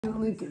I don't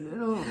like it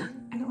at all.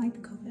 I don't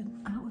like the COVID.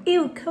 I don't like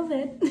Ew,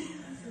 COVID.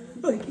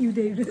 Like you,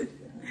 David.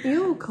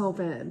 Ew,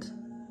 COVID.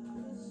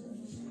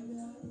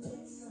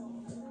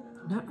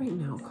 Not right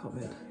now,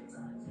 COVID.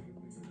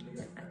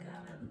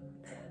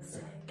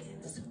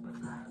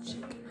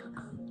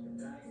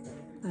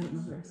 I don't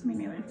know this. Me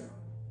neither.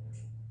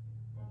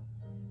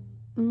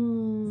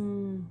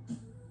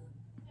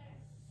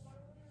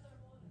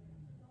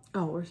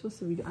 Oh, we're supposed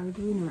to be, are we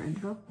doing our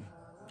intro?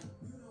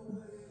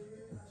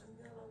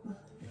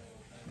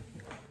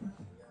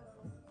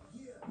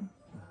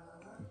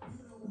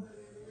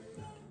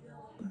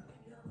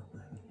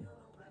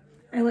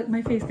 I look,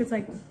 my face gets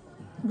like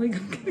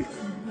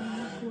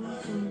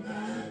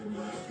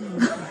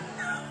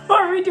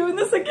are we doing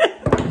this again?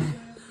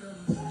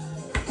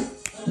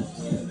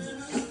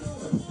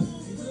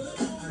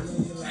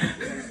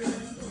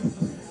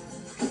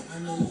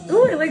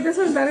 Ooh, I like this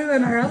one better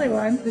than our other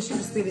one. This should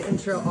just be the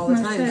intro all the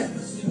time. Shit.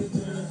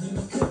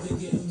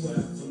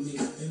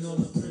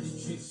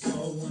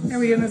 Are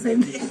we doing the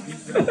same thing?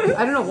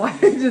 I don't know why I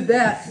did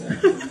that.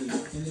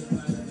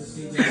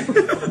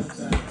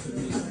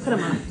 Put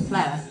him on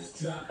flat.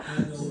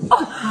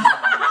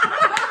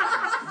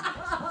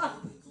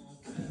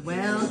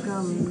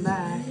 Welcome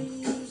back.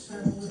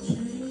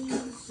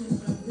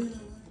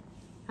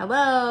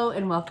 Hello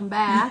and welcome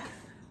back.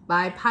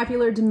 By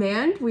popular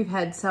demand, we've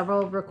had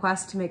several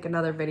requests to make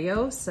another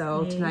video,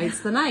 so tonight's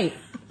the night.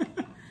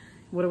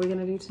 What are we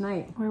gonna do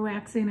tonight? We're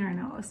waxing our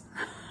nose.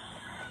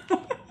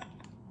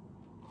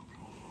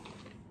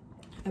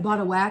 I bought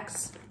a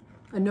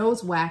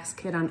nose wax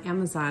kit on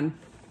Amazon.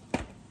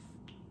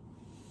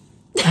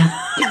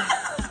 Yeah,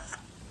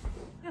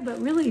 but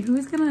really,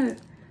 who's gonna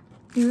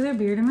do their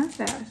beard and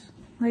mustache?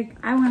 Like,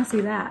 I want to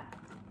see that.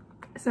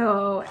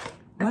 So,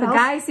 if a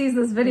guy sees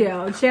this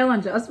video,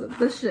 challenge us with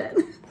this shit.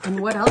 And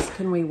what else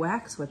can we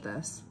wax with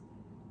this?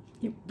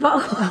 Your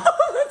butthole.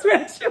 Let's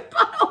wax your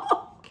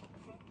butthole.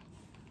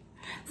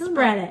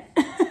 Spread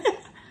it.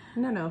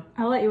 No.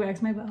 I'll let you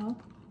wax my butthole.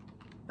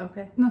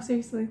 Okay. No,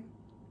 seriously.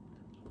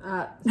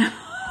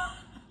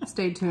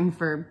 Stay tuned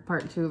for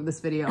part 2 of this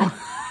video.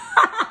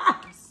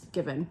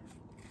 Given.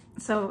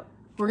 So,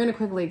 we're gonna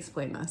quickly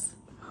explain this.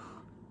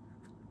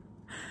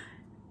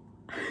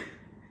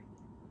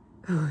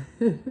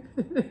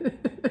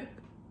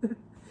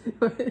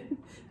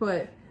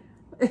 What?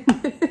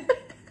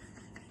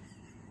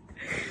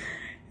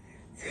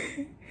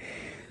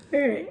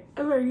 Alright,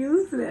 I'm gonna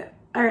use it.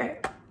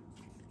 Alright.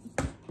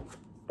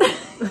 I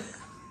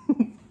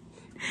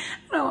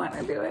don't want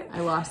to do it. I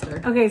lost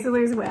her. Okay, so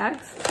there's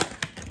wax.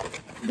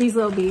 These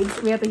little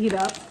beads we have to heat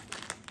up.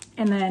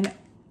 And then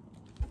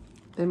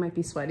They might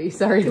be sweaty.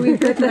 Sorry. we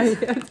put this.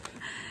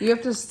 You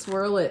have to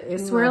swirl it in.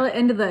 Swirl it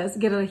into this,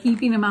 get a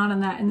heaping amount on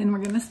that, and then we're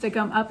gonna stick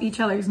them up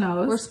each other's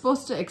nose. We're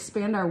supposed to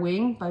expand our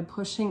wing by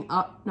pushing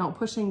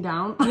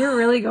down. You're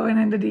really going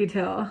into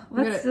detail.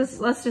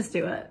 Let's just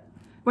do it.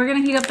 We're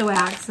gonna heat up the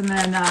wax, and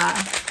then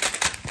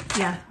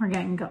yeah, we're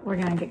gonna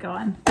get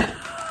going.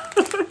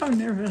 I'm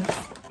nervous.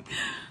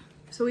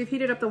 So we've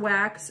heated up the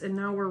wax, and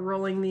now we're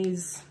rolling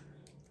these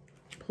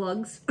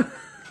plugs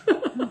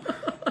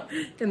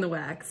in the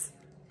wax.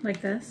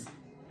 Like this?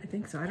 I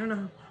think so. I don't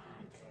know.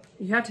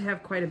 You have to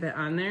have quite a bit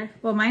on there.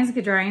 Well, mine's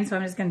drying, so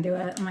I'm just gonna do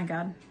it. Oh my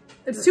god.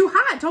 It's too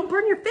hot. Don't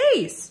burn your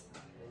face.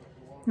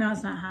 No,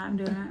 it's not hot. I'm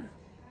doing it.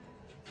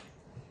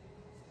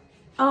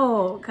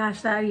 Oh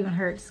gosh, that even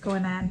hurts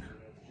going on.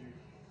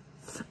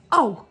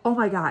 Oh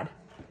my god.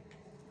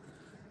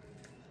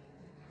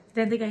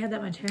 Didn't think I had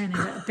that much hair in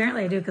there, but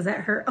apparently I do because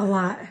that hurt a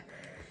lot.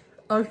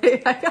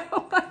 Okay, I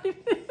got one.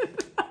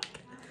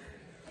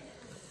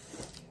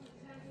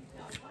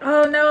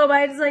 Oh no,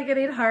 mine's like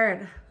getting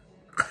hard.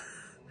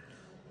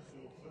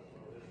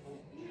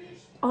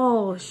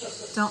 Oh,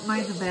 Don't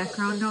mind the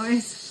background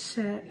noise.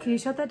 shit. Can you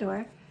shut that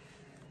door?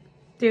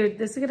 Dude,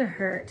 this is gonna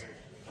hurt.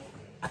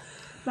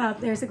 Bob,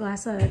 there's a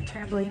glass of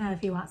Trampolina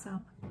if you want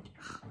some.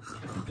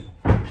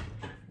 I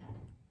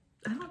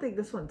don't think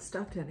this one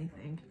stuffed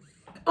anything.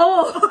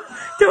 Oh,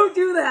 don't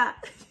do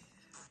that.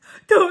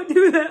 Don't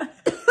do that.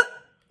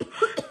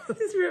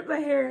 Just rip my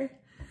hair.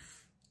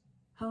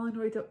 How long do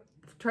we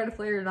try to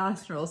flare your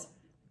nostrils?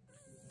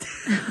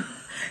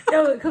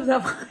 No, it comes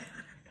up.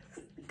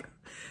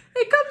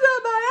 It comes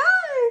out my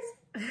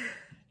eyes.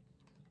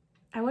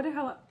 I wonder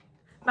how...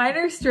 Mine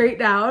are straight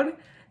down.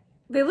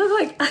 They look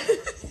like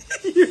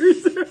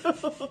yours are.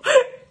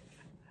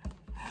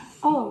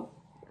 Oh.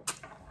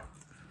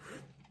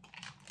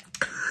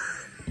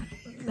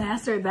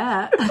 Mastered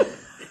that.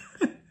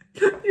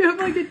 You have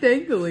like a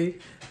dangly.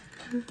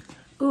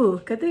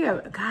 Ooh, good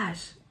thing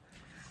gosh.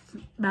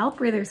 Mouth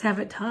breathers have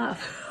it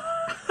tough.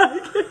 I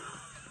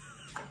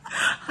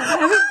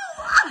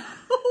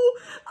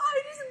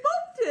just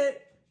bumped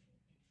it.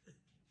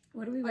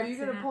 What are we Are you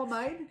going to waxing pull at?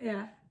 mine?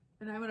 Yeah.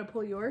 And I'm going to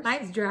pull yours?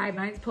 Mine's dry.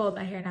 Mine's pulled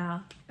my hair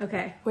now.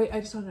 Okay. Wait,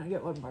 I just want to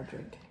get one more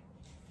drink.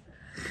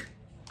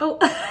 Oh,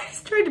 I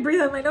just tried to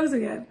breathe out my nose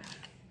again.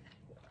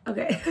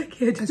 Okay. I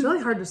can't It's do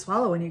really hard to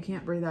swallow when you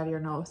can't breathe out of your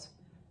nose.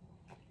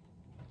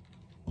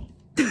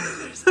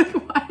 It's like,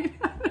 why?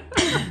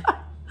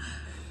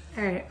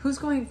 All right. Who's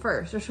going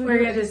first? Or should We're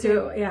we gonna just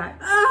do it. Yeah.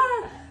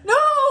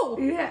 No!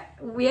 Yeah.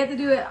 We have to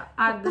do it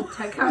on the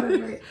tech count of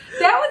three.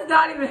 That was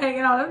not even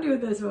hanging out. I'm doing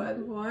this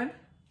one. 1,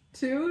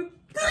 2,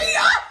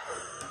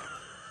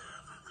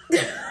 3.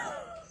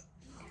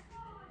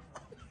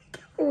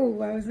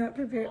 Oh, I was not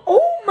prepared.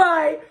 Oh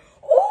my!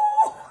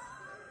 Oh!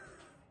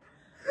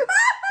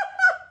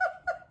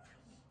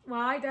 Well,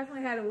 I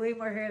definitely had way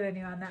more hair than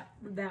you on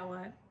that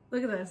one.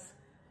 Look at this.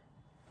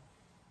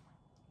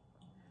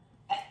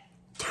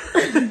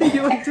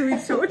 You like to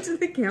show it to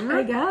the camera?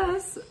 I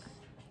guess.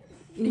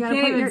 You gotta,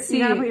 can't put even your, see.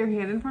 you gotta put your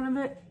hand in front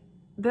of it.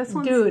 This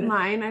one's Dude.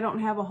 mine. I don't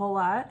have a whole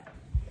lot.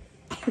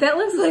 That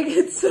looks like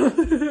it's so...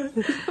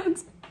 This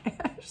one's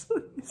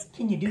Ashley's.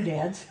 Can you do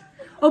dads?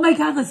 Oh my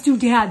God, let's do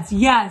dads.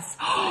 Yes.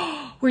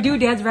 We're doing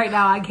dads right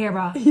now on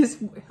camera.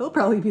 He'll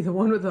probably be the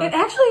one with the... It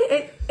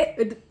actually,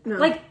 no.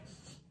 like,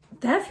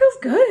 that feels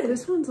good.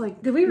 This one's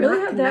like... Did we really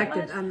not have that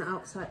connected much? on the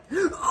outside.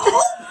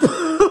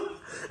 Oh!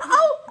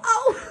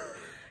 Ow!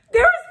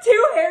 There was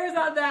 2 hairs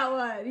on that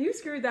one. You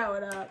screwed that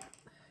one up.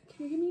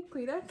 Can you give me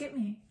Kleenex? Get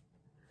me.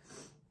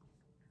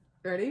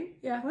 Ready?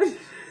 Yeah. Look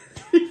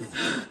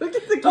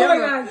at the camera. Oh my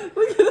God.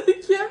 Look at the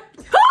camera.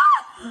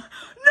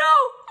 No!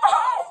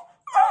 Oh!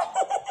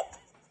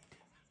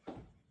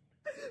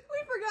 We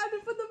forgot to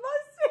put the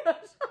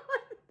mustache on.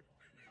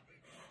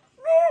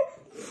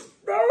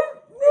 No!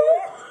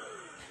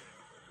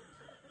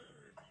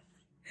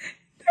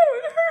 That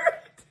would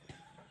hurt.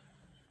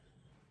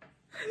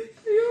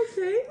 Are you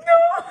okay? No!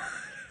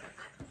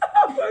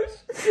 There's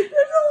a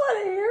lot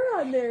of hair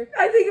on there.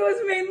 I think it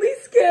was mainly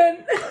skin.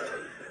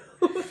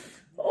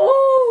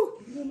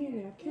 Oh! Give me a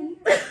napkin.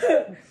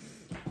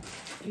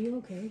 Are you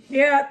okay?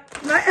 Yeah.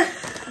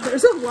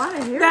 There's a lot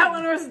of hair.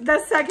 The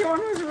second one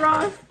was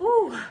rough.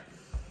 Ooh.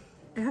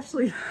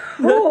 Ashley,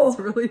 Oh. that's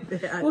really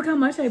bad. Look how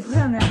much I put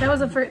on that. That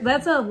was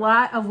that's a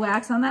lot of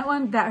wax on that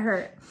one. That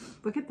hurt.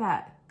 Look at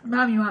that.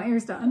 Mom, you want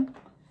yours done?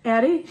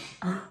 Addie?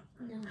 No.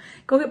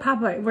 Go get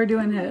Papa. We're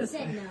doing his.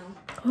 said no.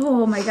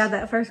 Oh my God,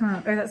 that first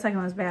one or that second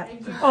one was bad.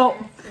 Oh,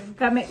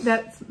 that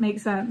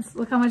makes sense.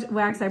 Look how much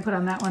wax I put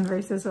on that one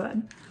versus this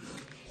one.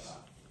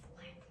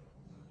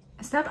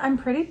 Steph, I'm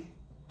pretty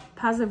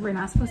positive we're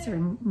not supposed to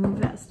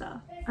remove that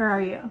stuff. Or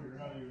are you?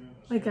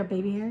 Like our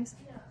baby hairs?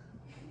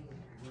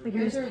 Like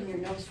Yours are in your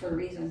nose for a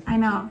reason. I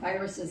know. Keep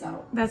viruses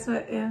out. That's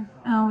what, yeah.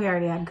 Oh, we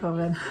already had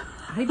COVID.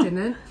 I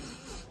didn't.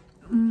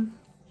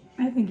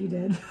 I think you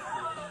did.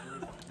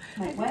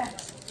 My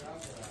wax.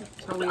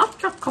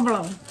 Come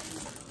along.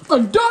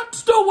 And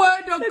that's the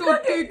way the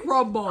cookie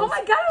crumbles. Oh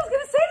my God, I was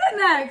going to say that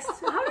next.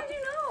 How did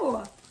you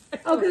know?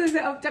 Oh, because it's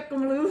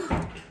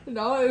the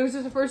No, it was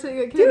just the first thing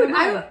that came Dude, to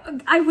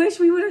mind. I wish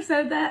we would have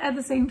said that at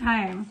the same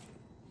time.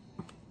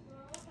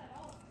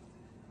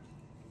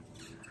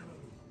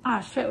 Ah,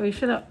 shit, we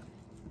should have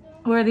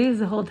wore these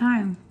the whole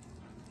time.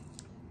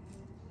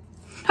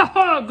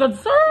 Haha, good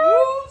sir.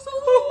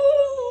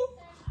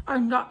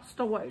 And that's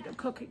the way the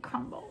cookie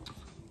crumbles.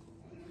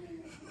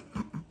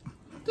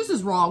 This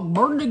is wrong,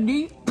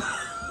 burgundy.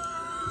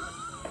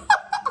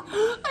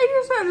 I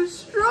just had a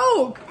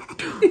stroke.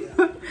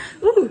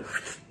 Ooh.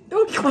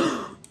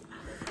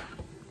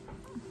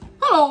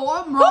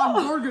 Hello, I'm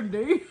Ron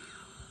Burgundy.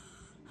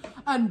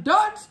 And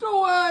that's the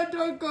way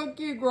the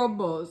cookie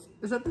crumbles.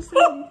 Is that the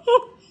same?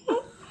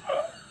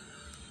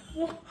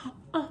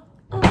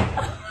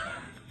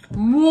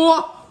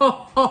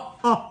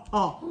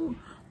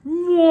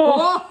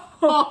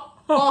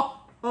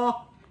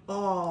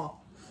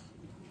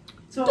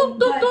 So, but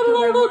do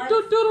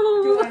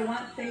I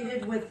want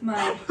faded with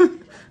my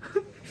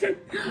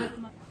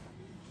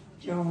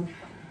Joan?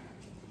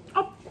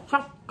 Oh,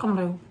 come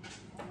on.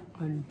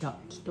 And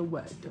that's the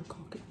way the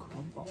cookie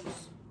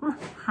crumbles.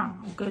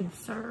 Good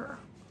sir.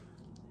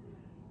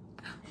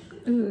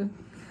 Ooh.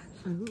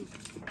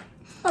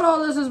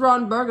 Hello, this is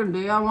Ron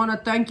Burgundy. I want to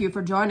thank you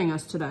for joining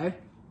us today.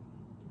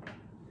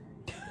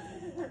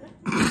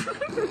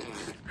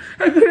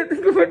 I can't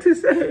think of what to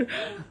say.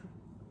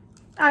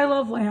 I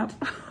love lamp.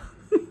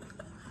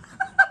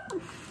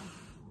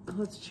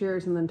 Let's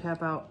cheers and then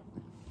tap out.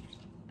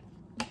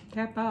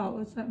 Tap out,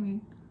 what's that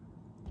mean?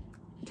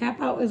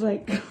 Tap out is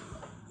like...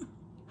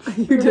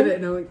 You did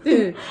it, no.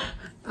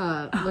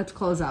 Let's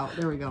close out.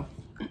 There we go.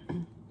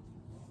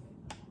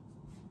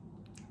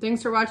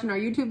 Thanks for watching our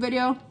YouTube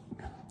video.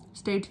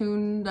 Stay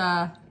tuned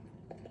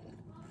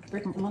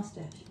Brick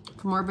mustache.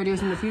 for more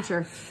videos in the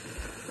future.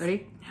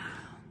 Ready?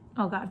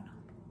 Oh God.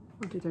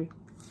 1, 2, 3.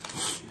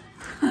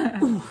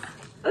 Ooh.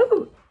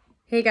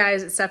 Hey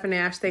guys, it's Steph and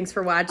Ash. Thanks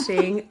for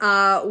watching.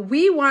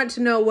 We want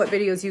to know what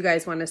videos you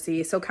guys want to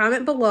see. So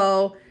comment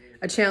below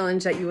a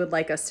challenge that you would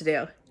like us to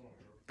do.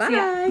 Bye.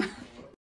 Yeah.